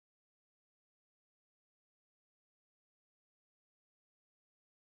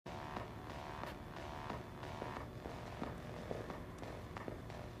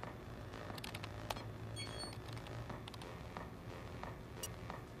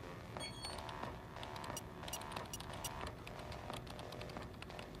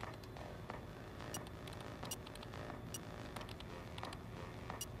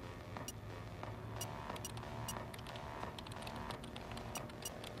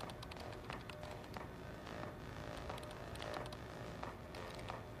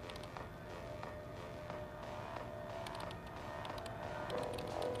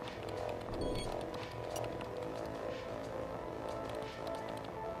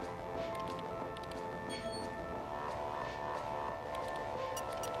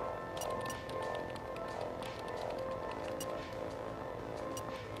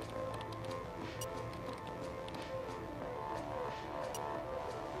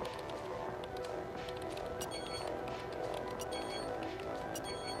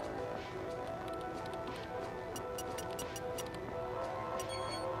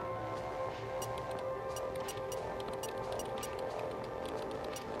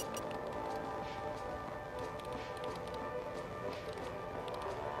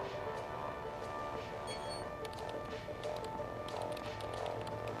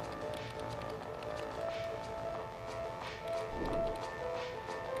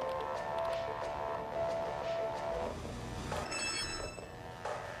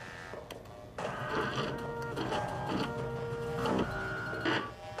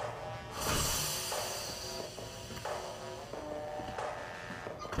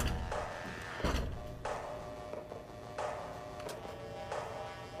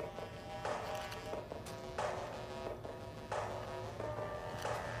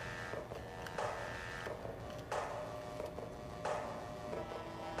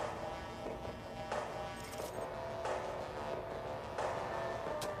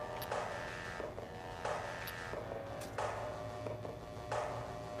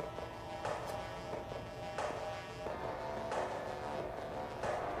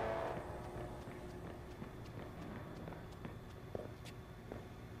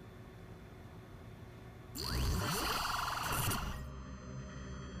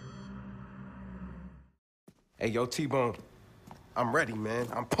Hey, yo, T-Bone, I'm ready, man.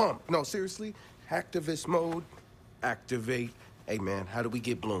 I'm pumped. No, seriously, hacktivist mode, activate. Hey, man, how do we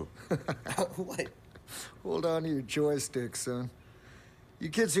get Bloom? What? Hold on to your joystick, son. You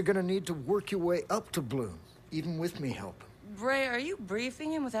kids are gonna need to work your way up to Bloom, even with me helping. Bray, are you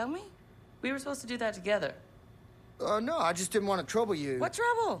briefing him without me? We were supposed to do that together. No, I just didn't want to trouble you. What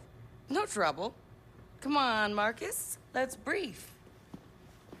trouble? No trouble. Come on, Marcus. Let's brief.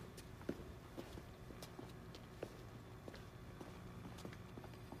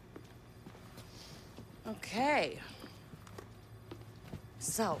 Okay.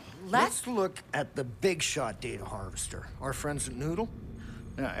 So, Let's look at the Big Shot data harvester, our friends at Noodle.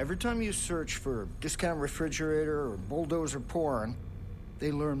 Now, every time you search for discount refrigerator or bulldozer porn,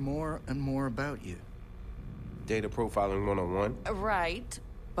 they learn more and more about you. Data profiling 101? Right.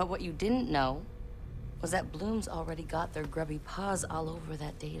 But what you didn't know was that Bloom's already got their grubby paws all over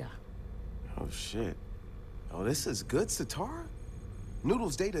that data. Oh, shit. Oh, this is good, Sitara.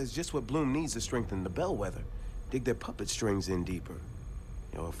 Noodle's data is just what Bloom needs to strengthen the bellwether. Dig their puppet strings in deeper.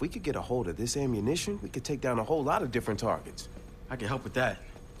 Yo, if we could get a hold of this ammunition, we could take down a whole lot of different targets. I can help with that.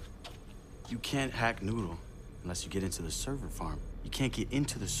 You can't hack Noodle unless you get into the server farm. You can't get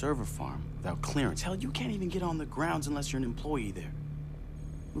into the server farm without clearance. Hell, you can't even get on the grounds unless you're an employee there.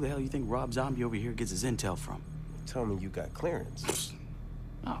 Who the hell you think Rob Zombie over here gets his intel from? Tell me you got clearance.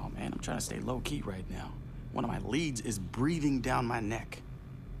 Oh, man, I'm trying to stay low-key right now. One of my leads is breathing down my neck.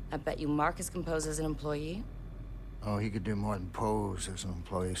 I bet you Marcus can pose as an employee. Oh, he could do more than pose as an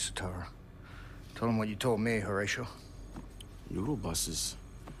employee, Sitara. Tell him what you told me, Horatio. Noodle buses.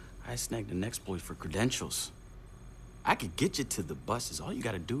 I snagged an exploit for credentials. I could get you to the buses. All you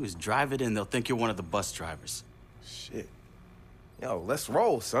gotta do is drive it in. They'll think you're one of the bus drivers. Shit. Yo, let's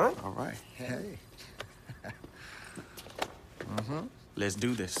roll, son. All right. Hey. Let's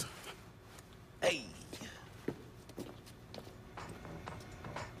do this. Hey.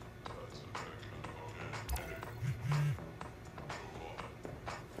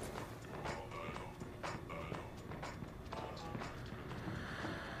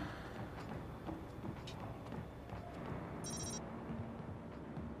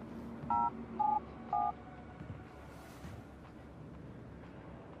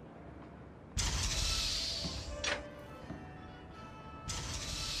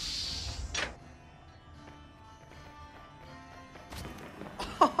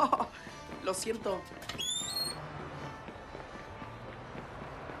 Lo siento.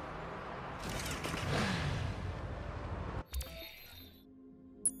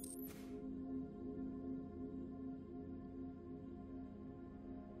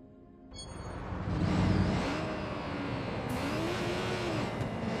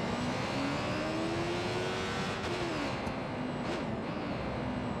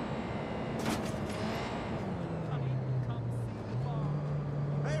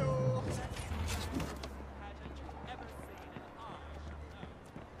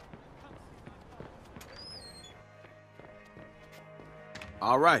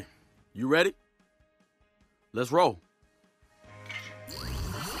 All right. You ready? Let's roll.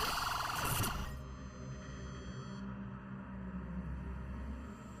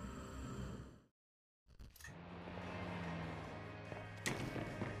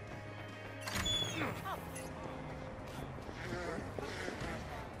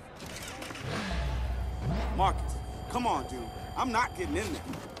 Marcus, come on, dude. I'm not getting in there.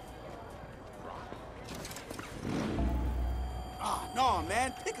 Ah, no,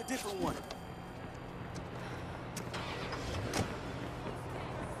 man. Pick a different one.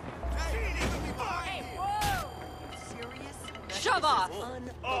 Hey, whoa! Serious? Shove off!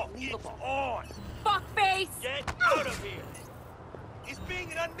 Unbelievable. On! Fuckface! Get out of here! He's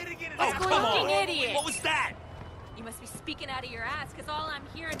being an unmitigated Oh, asshole. come on! Idiot! What was that? You must be speaking out of your ass, because all I'm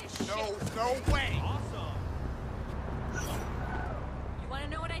hearing is shit. No way! Awesome. You want to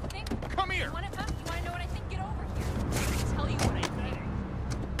know what I think? Come here! You want to know what I think? Get over here. Let me tell you what I think.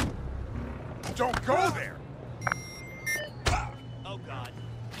 Don't go there! Oh, God.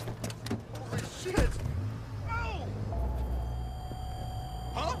 Holy shit! Oh!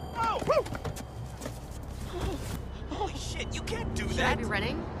 Huh? Oh! Holy shit, you can't do Should that! I be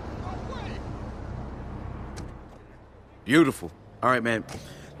running? No way! Beautiful. All right, man.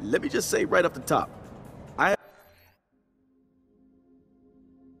 Let me just say right off the top. I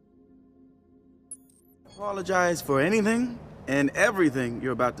apologize for anything and everything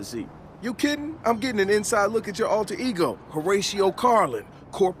you're about to see. You kidding? I'm getting an inside look at your alter ego, Horatio Carlin,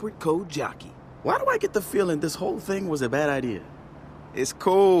 corporate code jockey. Why do I get the feeling this whole thing was a bad idea? It's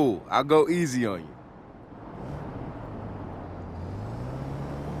cool. I'll go easy on you.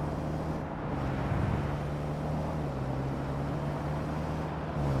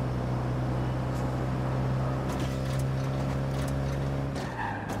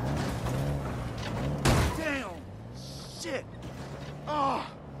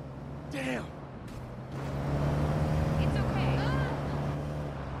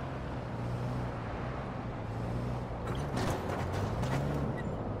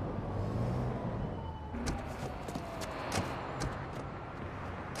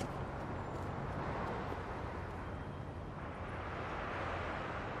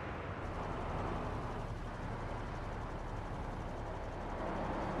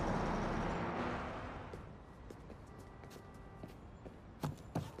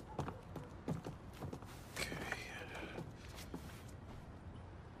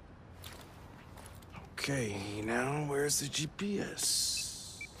 Okay, now where's the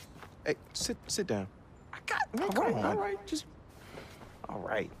GPS? Hey, sit down. I got man, come on. All right, just all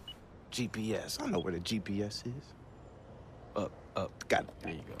right. GPS. I know where the GPS is. Up. Got it.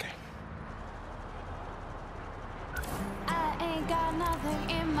 There you go. Okay. I ain't got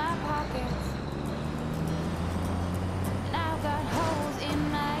nothing in my pockets, and I've got holes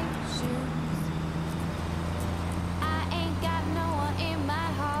in my shoes. I ain't got no one in my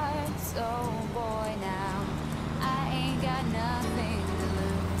heart, so boy now I ain't got nothing to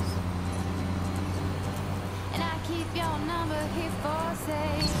lose. And I keep your number here for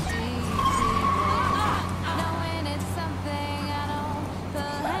safety, knowing it's something I don't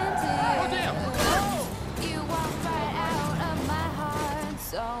plan to use. You walk right out of my heart,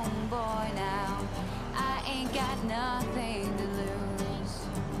 so boy now I ain't got nothing to lose.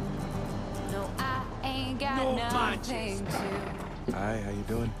 No, I ain't got nothing to. Hi, how you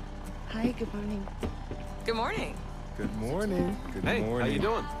doing? Hi, good morning. Good morning. Good morning. Good morning. How you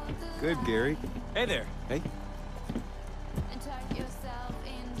doing? Good, Gary. Hey there. Hey. And tuck yourself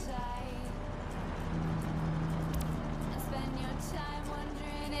in tight. And spend your time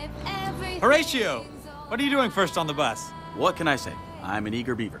wondering if everything. Horatio! What are you doing first on the bus? What can I say? I'm an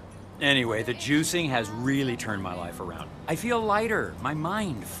eager beaver. Anyway, the juicing has really turned my life around. I feel lighter, my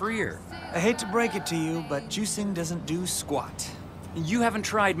mind freer. I hate to break it to you, but juicing doesn't do squat. You haven't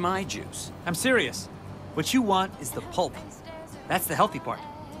tried my juice. I'm serious. What you want is the pulp. That's the healthy part.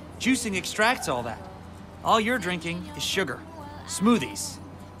 Juicing extracts all that. All you're drinking is sugar. Smoothies.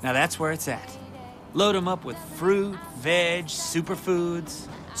 Now that's where it's at. Load them up with fruit, veg, superfoods.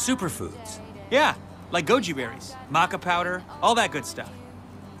 Superfoods. Yeah, like goji berries, maca powder, all that good stuff.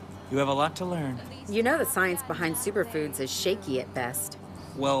 You have a lot to learn. You know the science behind superfoods is shaky at best.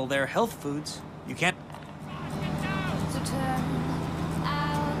 Well, they're health foods. You can't...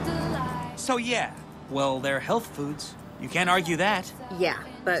 So yeah, well, they're health foods. You can't argue that. Yeah,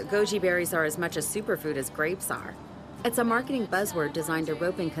 but goji berries are as much a superfood as grapes are. It's a marketing buzzword designed to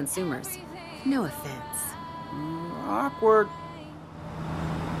rope in consumers. No offense. Awkward.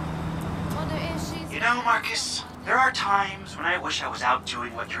 You know, Marcus, there are times when I wish I was out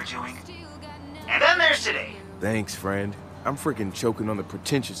doing what you're doing. And then there's today. Thanks, friend. I'm freaking choking on the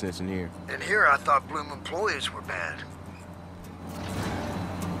pretentiousness in here. And here I thought Bloom employees were bad.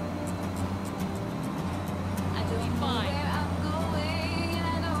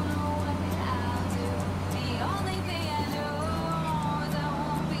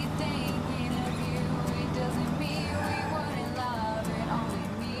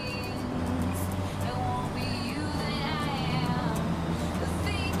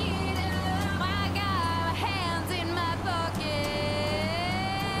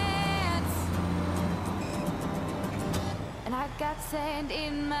 Got sand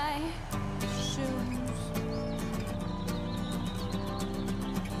in my shoes,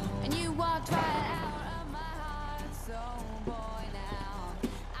 and you walked right out of my heart, so boy now.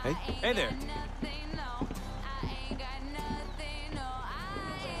 Hey. Hey there. Nothing, no, I ain't got nothing, no, I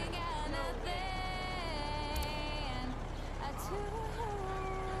ain't got nothing.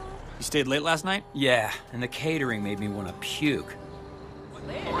 You stayed late last night? Yeah, and the catering made me want to puke.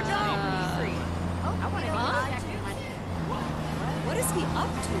 What is he up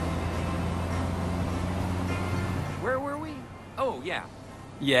to? Where were we? Oh, yeah.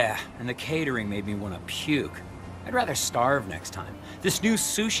 Yeah, and the catering made me want to puke. I'd rather starve next time. This new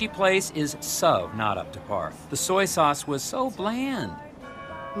sushi place is so not up to par. The soy sauce was so bland.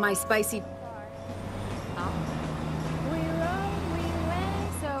 My spicy...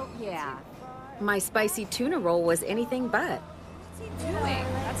 So, yeah. My spicy tuna roll was anything but. What's he doing?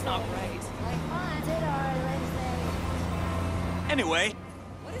 That's not right. Anyway.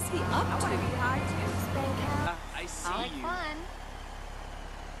 What is he up to? I see you.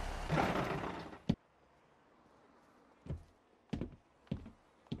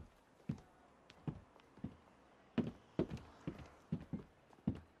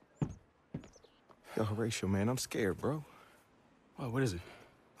 Yo, Horatio, man, I'm scared, bro. What is it?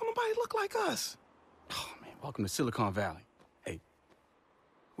 Don't nobody look like us. Oh, man, welcome to Silicon Valley. Hey,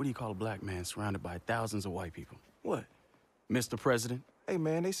 what do you call a black man surrounded by thousands of white people? What? Mr. President? Hey,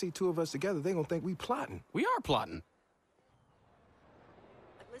 man, they see two of us together, they gonna think we plotting. We are plotting.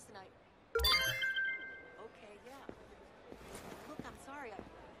 Listen, Okay, yeah. Look, I'm sorry.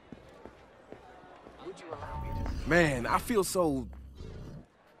 Would you allow me to... Man, I feel so...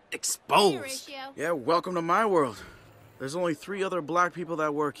 exposed. Yeah, welcome to my world. There's only 3 other black people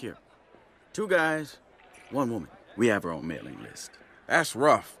that work here. 2 guys, 1 woman. We have our own mailing list. That's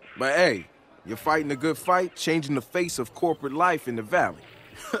rough, but hey, you're fighting a good fight, changing the face of corporate life in the valley.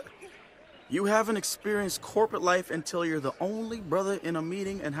 You haven't experienced corporate life until you're the only brother in a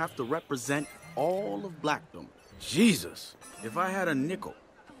meeting and have to represent all of Blackdom. Jesus. If I had a nickel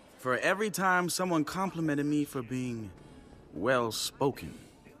for every time someone complimented me for being well-spoken.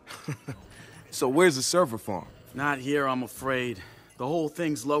 So where's the server farm? Not here, I'm afraid. The whole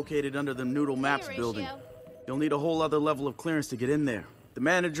thing's located under the Noodle Maps building. You'll need a whole other level of clearance to get in there. The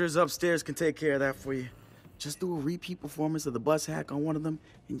managers upstairs can take care of that for you. Just do a repeat performance of the bus hack on one of them,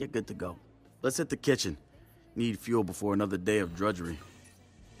 and you're good to go. Let's hit the kitchen. Need fuel before another day of drudgery.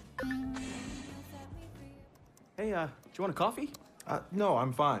 Hey, do you want a coffee? No,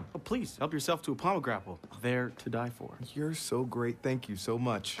 I'm fine. Oh, please, help yourself to a pomegranate. They're to die for. You're so great. Thank you so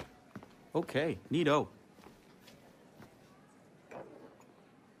much. Okay, neato.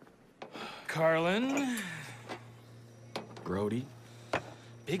 Carlin. Brody.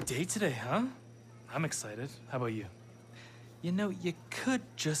 Big day today, huh? I'm excited. How about you? You know, you could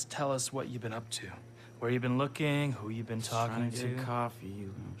just tell us what you've been up to. Where you've been looking, who you've been talking to. Trying to get a coffee.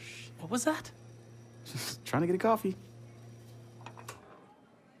 Oh, shit. What was that? Just trying to get a coffee.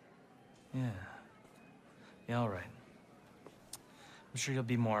 Yeah. Yeah, all right. I'm sure you'll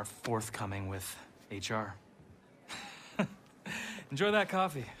be more forthcoming with HR. Enjoy that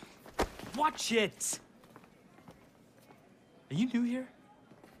coffee. Watch it! Are you new here?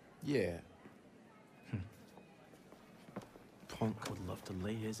 Yeah. Punk would love to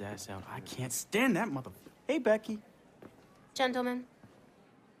lay his ass out. I can't stand that mother... Hey, Becky. Gentlemen.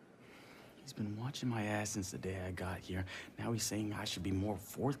 He's been watching my ass since the day I got here. Now he's saying I should be more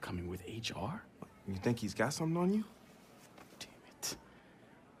forthcoming with HR? You think he's got something on you? Damn it.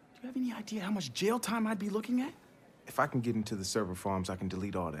 Do you have any idea how much jail time I'd be looking at? If I can get into the server farms, I can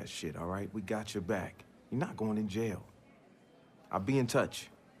delete all that shit, all right? We got your back. You're not going in jail. I'll be in touch.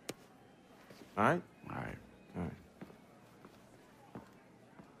 All right? All right. All right.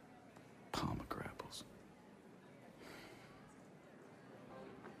 Pomegrapples.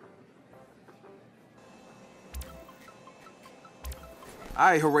 All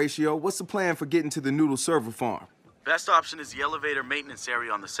right, Horatio, what's the plan for getting to the Noodle server farm? Best option is the elevator maintenance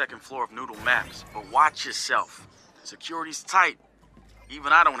area on the second floor of Noodle Maps. But watch yourself. Security's tight.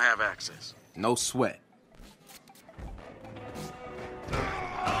 Even I don't have access. No sweat.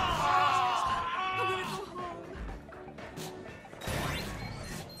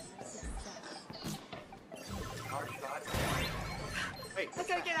 Hey, I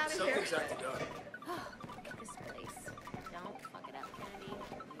gotta get out of here. Something's acting up. Look at this place. Don't fuck it up, Kennedy.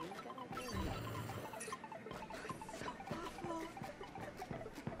 You gotta do it.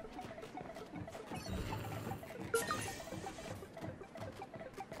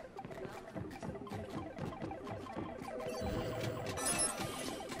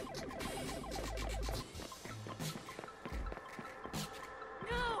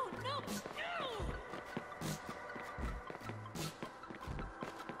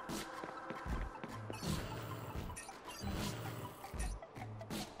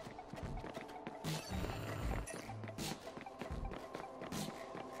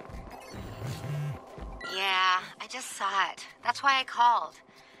 Yeah, I just saw it. That's why I called.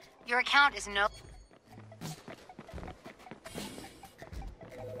 Your account is no...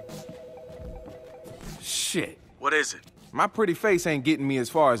 Shit. What is it? My pretty face ain't getting me as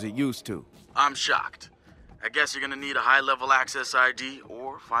far as it used to. I'm shocked. I guess you're gonna need a high-level access ID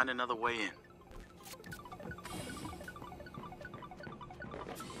or find another way in.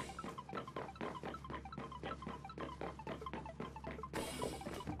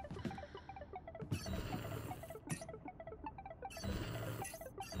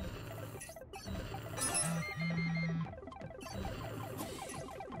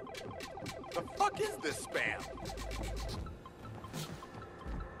 The fuck is this spam?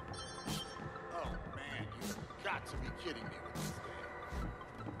 Oh man, you've got to be kidding me with this game.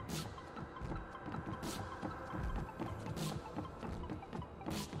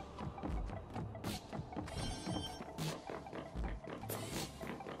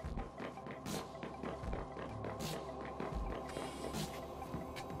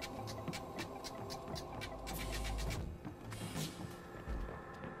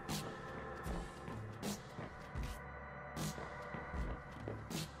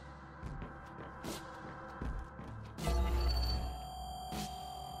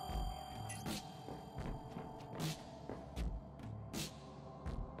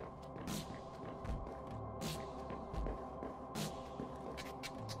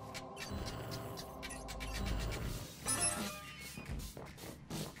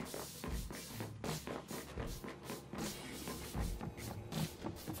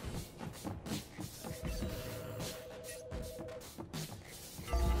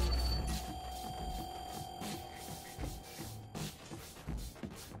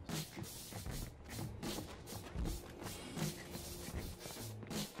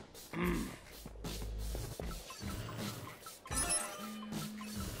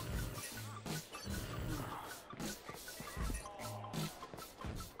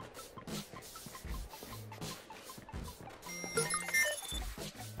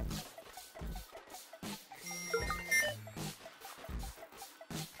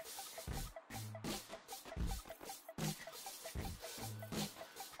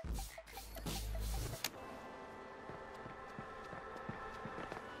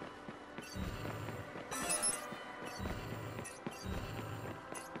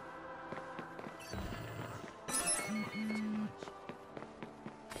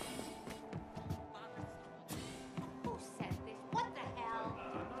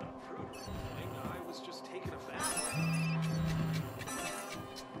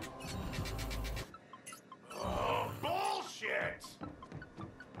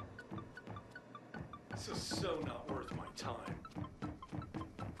 so not worth my time.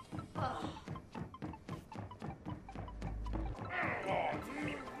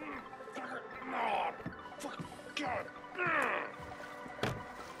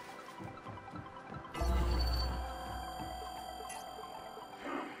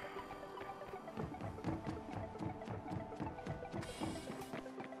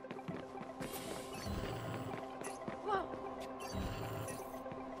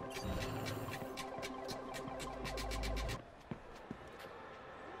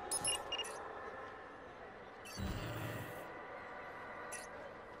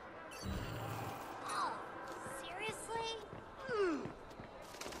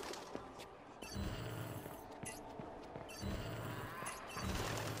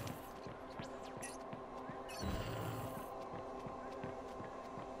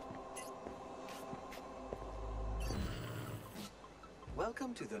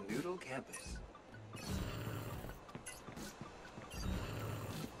 Welcome to the Noodle Campus.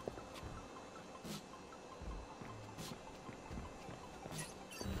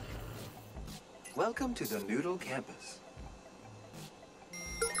 Welcome to the Noodle Campus.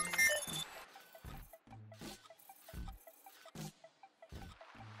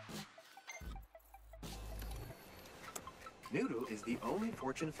 Noodle is the only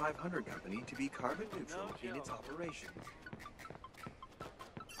Fortune 500 company to be carbon neutral in its operations.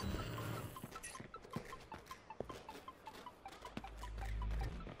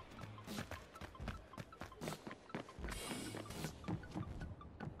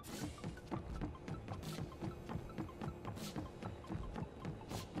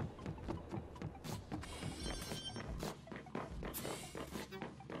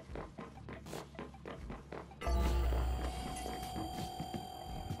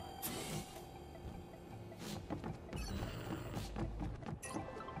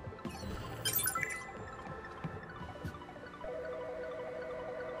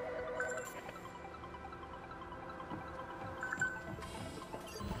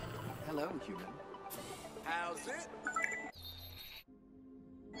 Hello, human. How's it?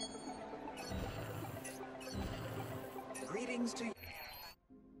 Greetings to you.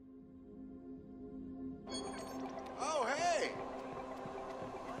 Oh, hey!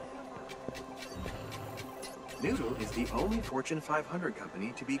 Noodle is the only Fortune 500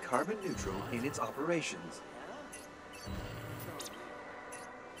 company to be carbon neutral in its operations.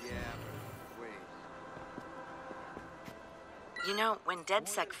 You know, when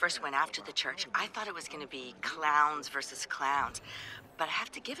DedSec first went after the church, I thought it was going to be clowns versus clowns. But I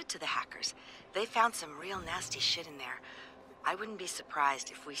have to give it to the hackers. They found some real nasty shit in there. I wouldn't be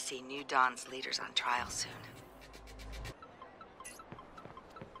surprised if we see New Dawn's leaders on trial soon.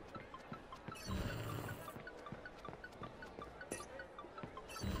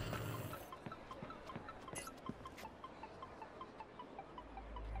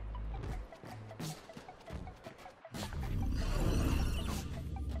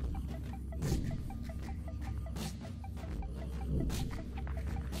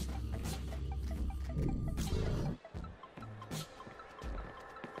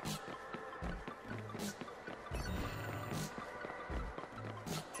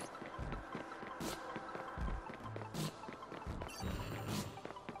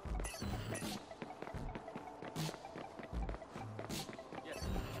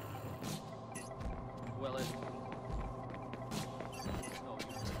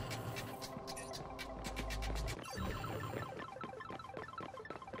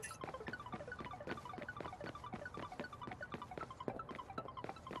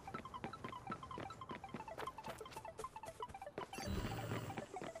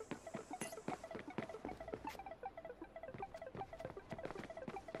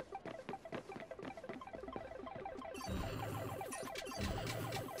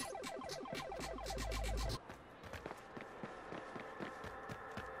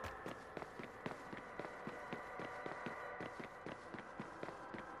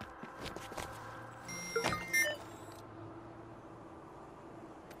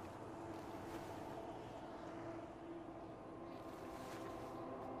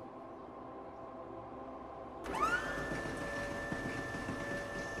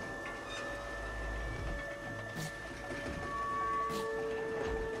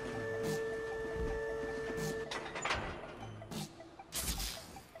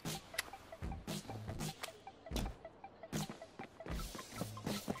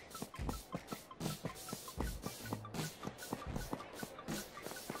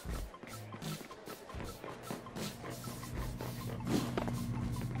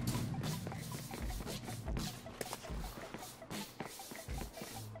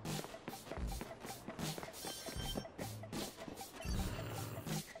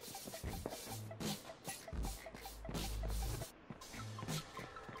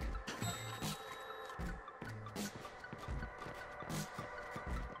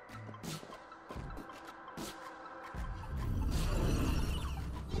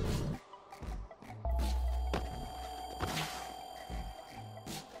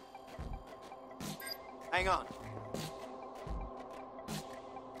 Hang on.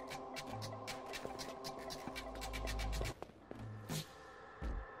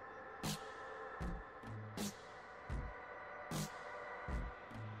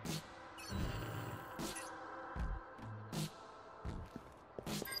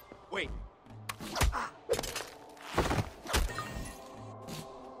 Wait.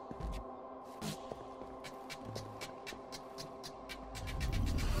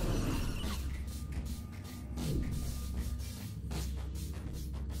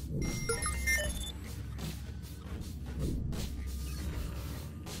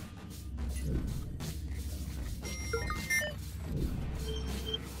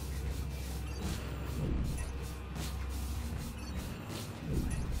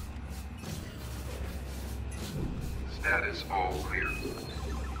 Status all clear.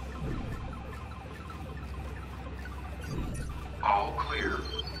 All clear.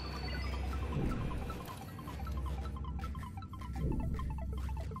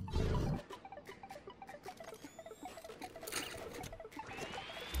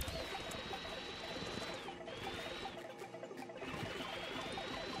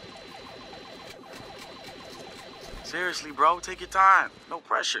 Seriously, bro, take your time. No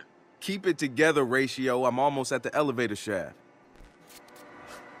pressure. Keep it together, Ratio. I'm almost at the elevator shaft.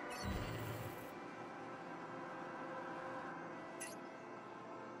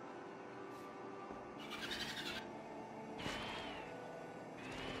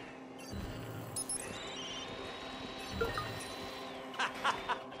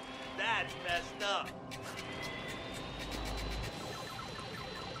 That's messed up.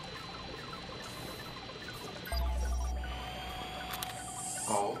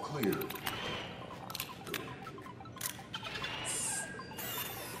 All clear.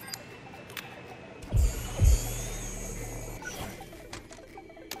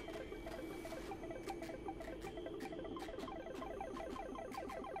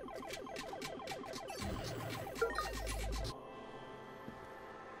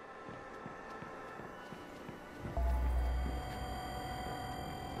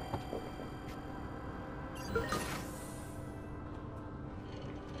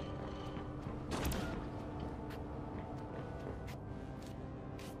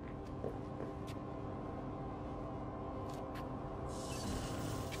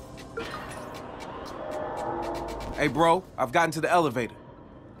 Hey, bro, I've gotten to the elevator.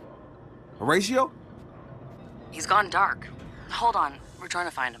 Horatio? He's gone dark. Hold on, we're trying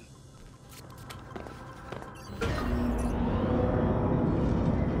to find him.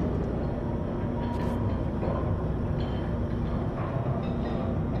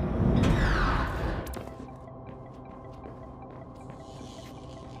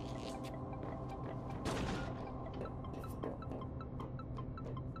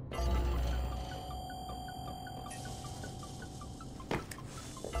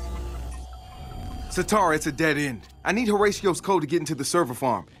 Satara, it's a dead end. I need Horatio's code to get into the server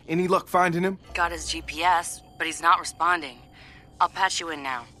farm. Any luck finding him? Got his GPS, but he's not responding. I'll patch you in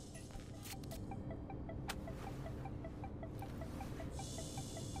now.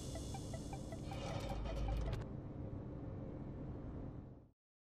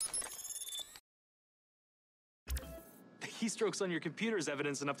 The keystrokes on your computer is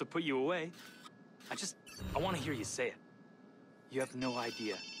evidence enough to put you away. I want to hear you say it. You have no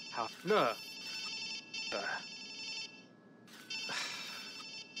idea how... No.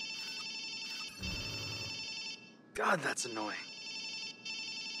 God, that's annoying.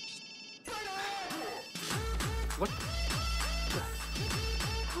 What?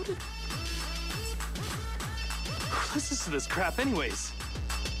 How did... Who listens to this crap anyways?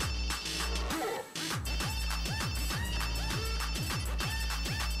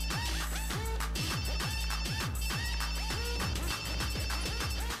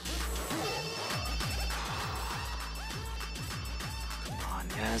 Come on,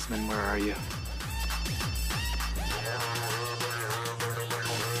 Yasmin, where are you?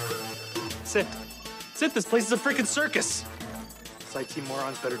 Sit. Sit, this place is a freaking circus. This IT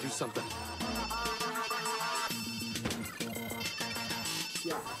morons better do something.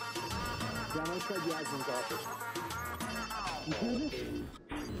 Yeah. John, I tried Yasmin's office. You hear this?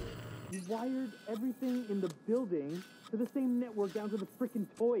 You wired everything in the building to the same network down to the freaking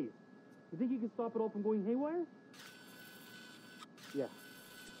toys. You think you can stop it all from going haywire? Yeah.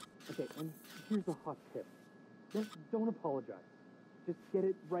 Okay, and here's a hot tip. Don't apologize. Just get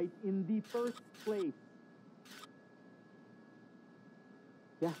it right in the first place.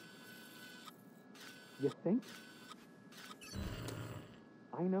 Yeah. You think?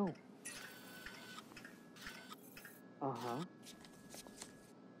 I know. Uh-huh.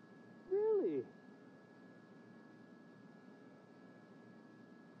 Really?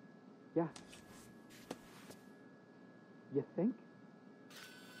 Yeah. You think?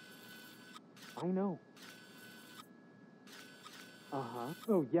 I know. Uh-huh.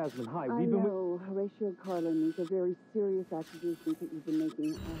 Oh, Yasmin, hi. I know. Horatio Carlin, these are very serious accusations that you've been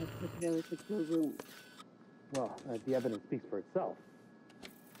making. I have prepared a secure room. Well, the evidence speaks for itself.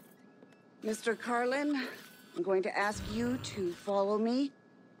 Mr. Carlin, I'm going to ask you to follow me.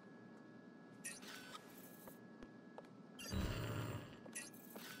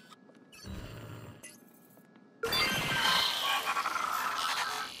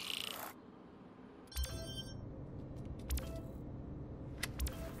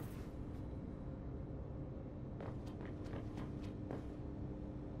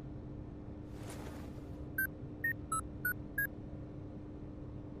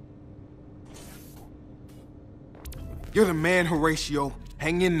 You're the man, Horatio.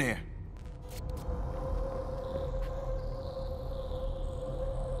 Hang in there.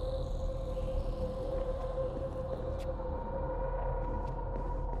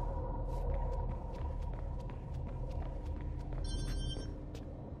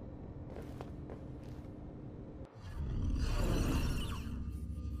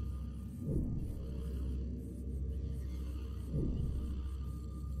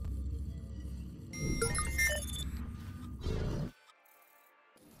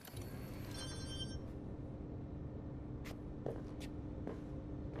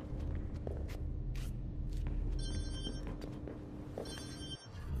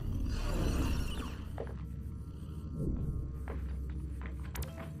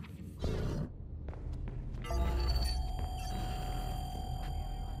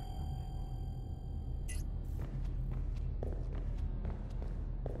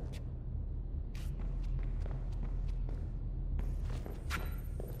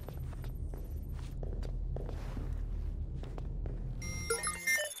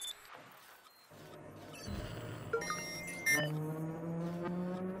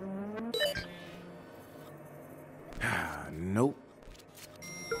 Nope.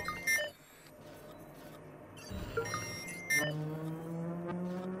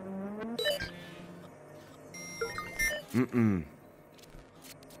 Mm-mm.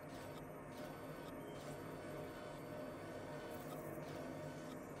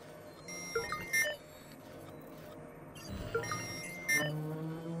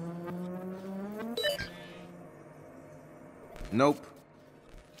 Nope.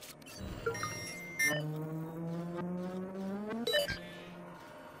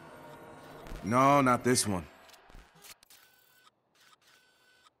 No, not this one.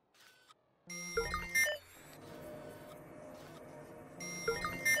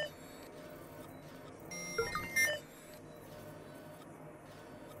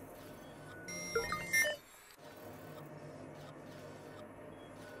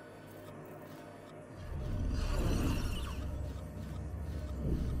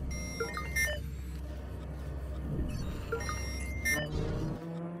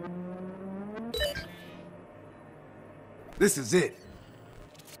 This is it.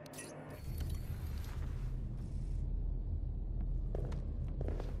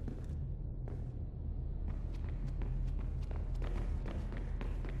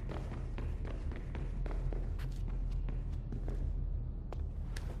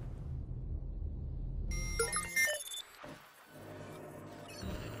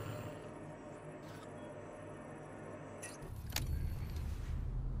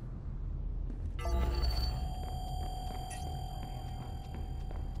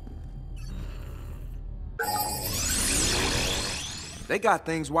 They got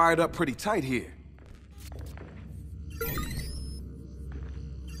things wired up pretty tight here.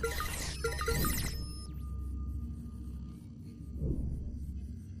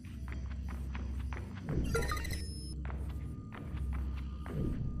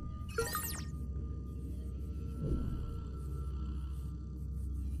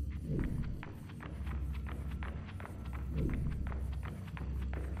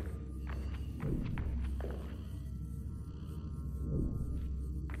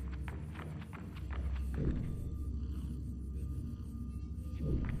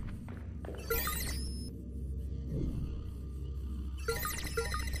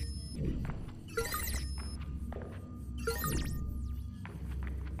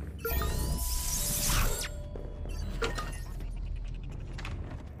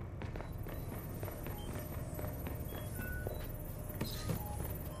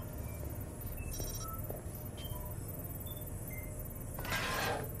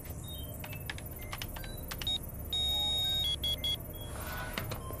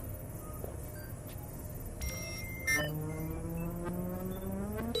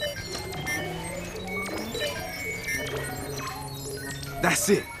 That's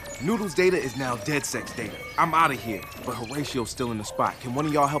it. Noodle's data is now DedSec's data. I'm out of here, but Horatio's still in the spot. Can one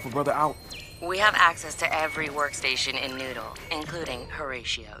of y'all help a brother out? We have access to every workstation in Noodle, including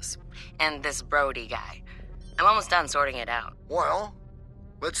Horatio's. And this Brody guy. I'm almost done sorting it out. Well,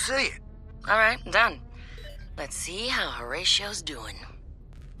 let's see it. All right, done. Let's see how Horatio's doing.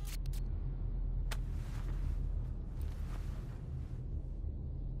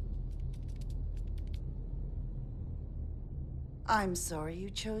 I'm sorry you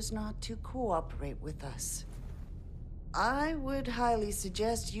chose not to cooperate with us. I would highly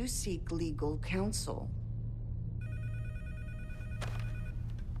suggest you seek legal counsel.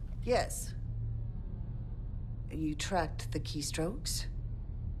 Yes. You tracked the keystrokes?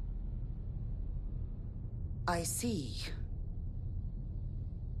 I see.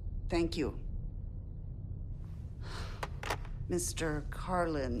 Thank you. Mr.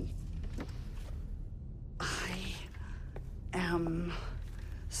 Carlin, I am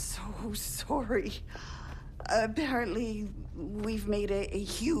so sorry. Apparently, we've made a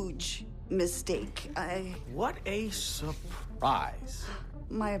huge mistake. What a surprise.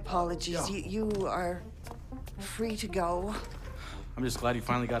 My apologies. You are free to go. I'm just glad you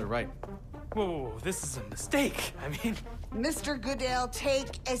finally got it right. Whoa, this is a mistake. I mean... Mr. Goodale,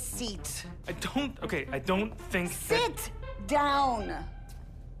 take a seat. I don't think Sit down!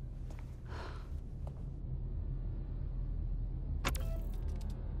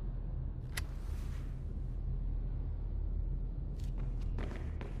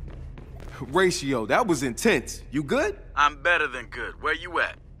 Horatio, that was intense. You good? I'm better than good. Where you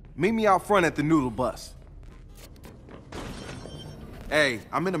at? Meet me out front at the Noodle bus. Hey,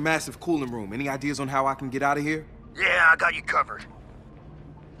 I'm in a massive cooling room. Any ideas on how I can get out of here? Yeah, I got you covered.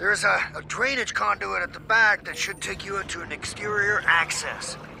 There's a drainage conduit at the back that should take you into an exterior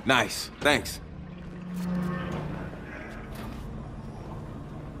access. Nice, thanks.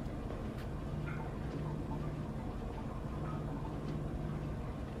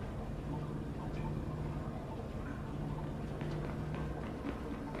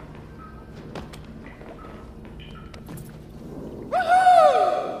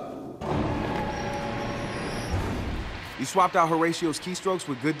 You swapped out Horatio's keystrokes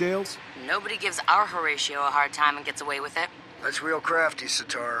with Goodale's? Nobody gives our Horatio a hard time and gets away with it. That's real crafty,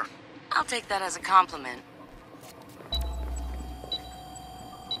 Sitara. I'll take that as a compliment.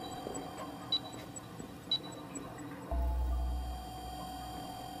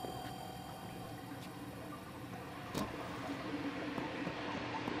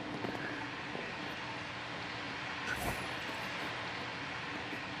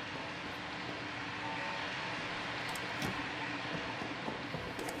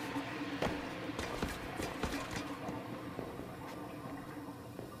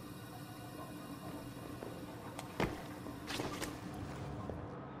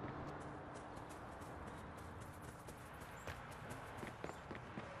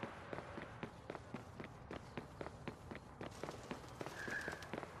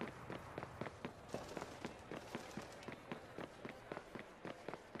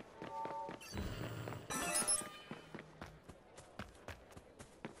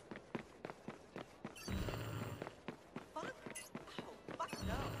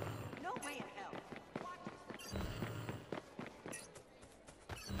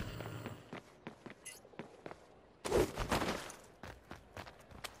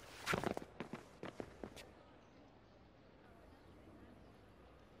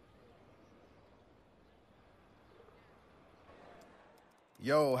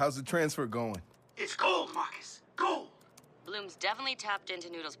 Yo, how's the transfer going? It's gold, Marcus. Gold. Bloom's definitely tapped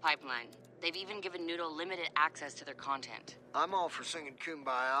into Noodle's pipeline. They've even given Noodle limited access to their content. I'm all for singing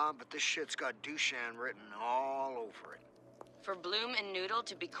Kumbaya, but this shit's got Dushan written all over it. For Bloom and Noodle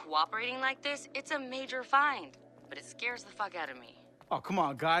to be cooperating like this, it's a major find. But it scares the fuck out of me. Oh, come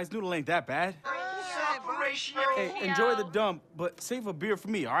on, guys. Noodle ain't that bad. Hey, enjoy the dump, but save a beer for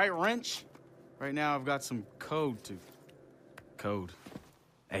me, all right, Wrench? Right now, I've got some code to... Code.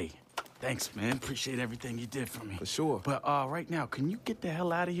 Hey, thanks, man. Appreciate everything you did for me. For sure. But right now, can you get the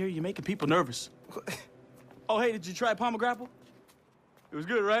hell out of here? You're making people nervous. Oh, hey, did you try Palmer Grapple? It was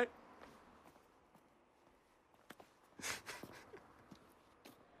good, right?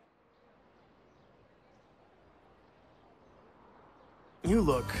 You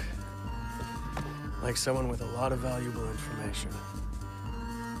look like someone with a lot of valuable information.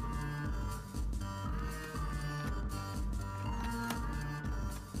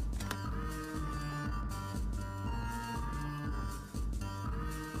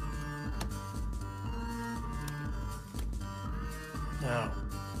 Now,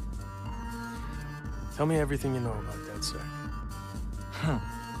 tell me everything you know about DedSec.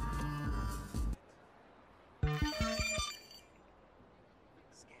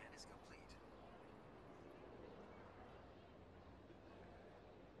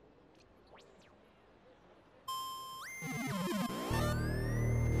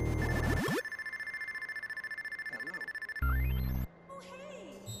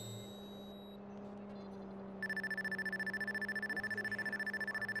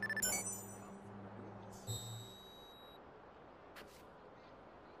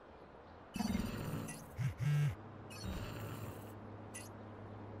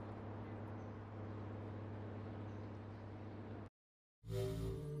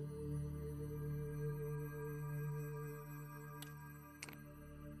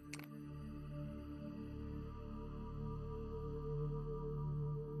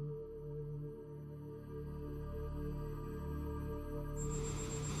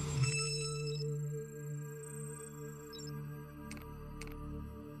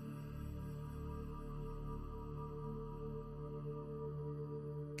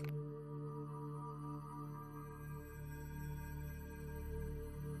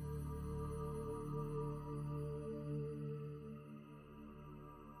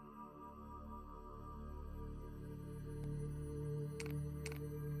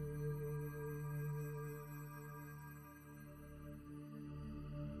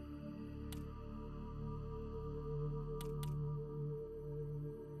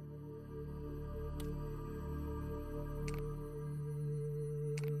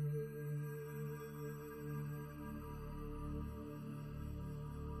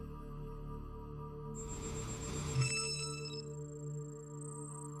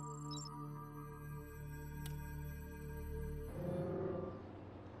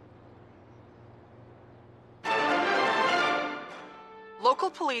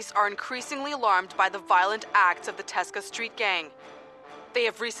 Local police are increasingly alarmed by the violent acts of the Tesca Street Gang. They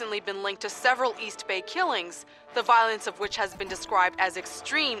have recently been linked to several East Bay killings, the violence of which has been described as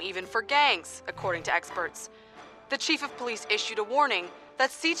extreme even for gangs, according to experts. The chief of police issued a warning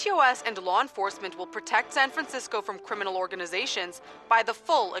that CTOS and law enforcement will protect San Francisco from criminal organizations by the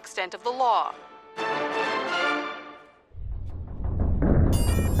full extent of the law.